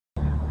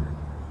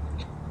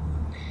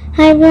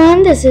Hi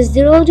everyone, this is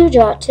the Roll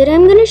Draw. Today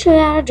I'm going to show you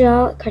how to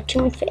draw a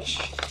cartoon fish.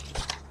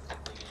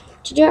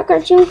 To draw a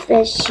cartoon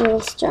fish,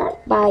 you'll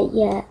start by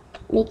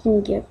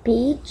making your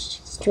page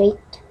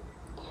straight.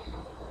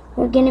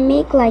 We're going to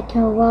make like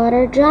a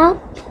water drop.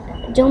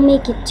 Don't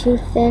make it too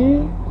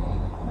thin.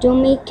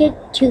 Don't make it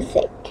too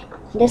thick.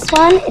 This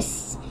one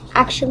is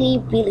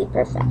actually really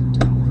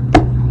perfect.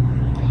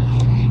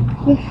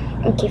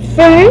 Okay,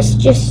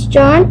 first just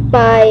start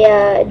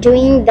by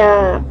doing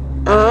the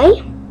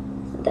eye.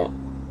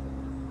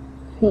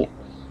 Here,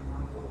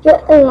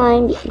 put a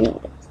line between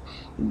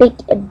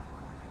them.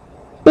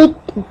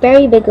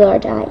 Very big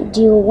large eye.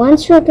 Do one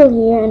circle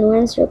here and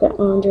one circle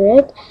under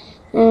it,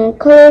 and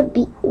color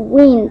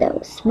between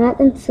those, not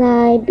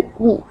inside,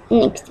 between,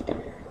 next to them.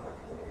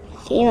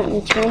 Okay, let me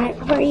turn it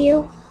for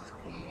you.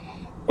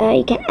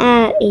 You can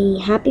add a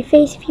happy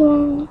face if you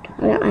want,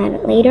 or I'll add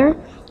it later.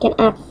 You can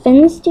add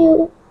fins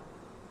too.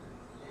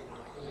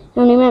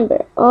 And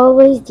remember,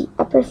 always the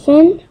upper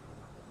fin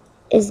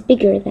is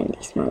bigger than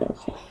the smaller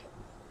fin.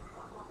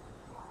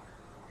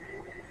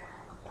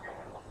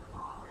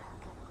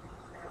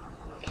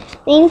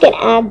 Then you can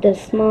add the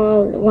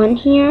small one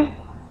here,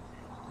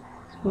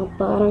 small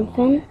bottom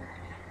fin.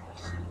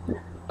 It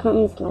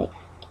comes like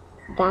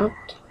that.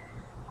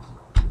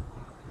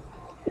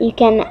 You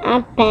can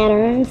add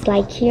patterns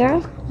like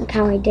here, like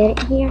how I did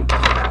it here.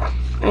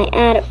 I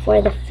added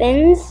for the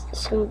fins,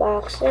 some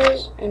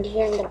boxes, and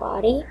here in the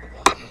body.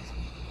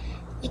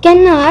 You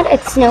cannot,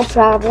 it's no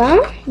problem.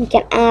 You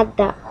can add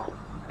the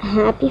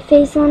happy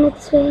face on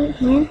its way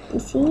here, you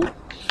see?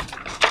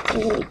 It's a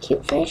really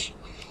cute fish.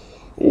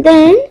 And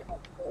then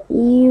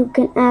you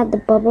can add the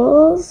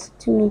bubbles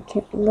to make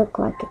it look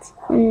like it's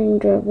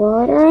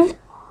underwater.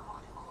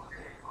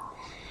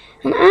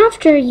 And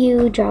after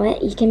you draw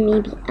it, you can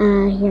maybe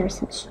add here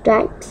some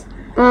stripes.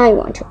 I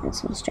want to add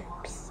some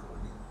stripes.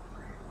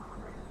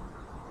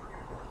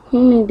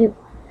 Maybe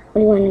what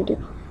do you want to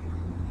do?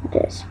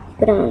 Just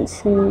put on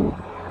some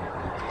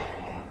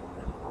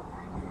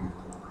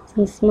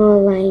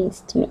small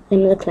lines to make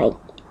them look like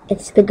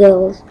it's the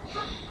girls.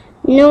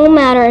 No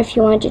matter if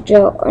you want to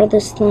draw or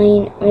this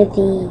line or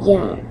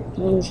the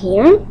ones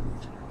here,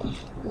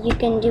 you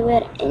can do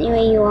it any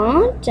way you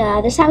want.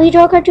 This is how you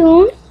draw a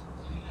cartoon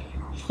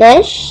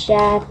fish.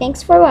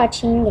 Thanks for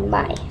watching.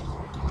 Goodbye.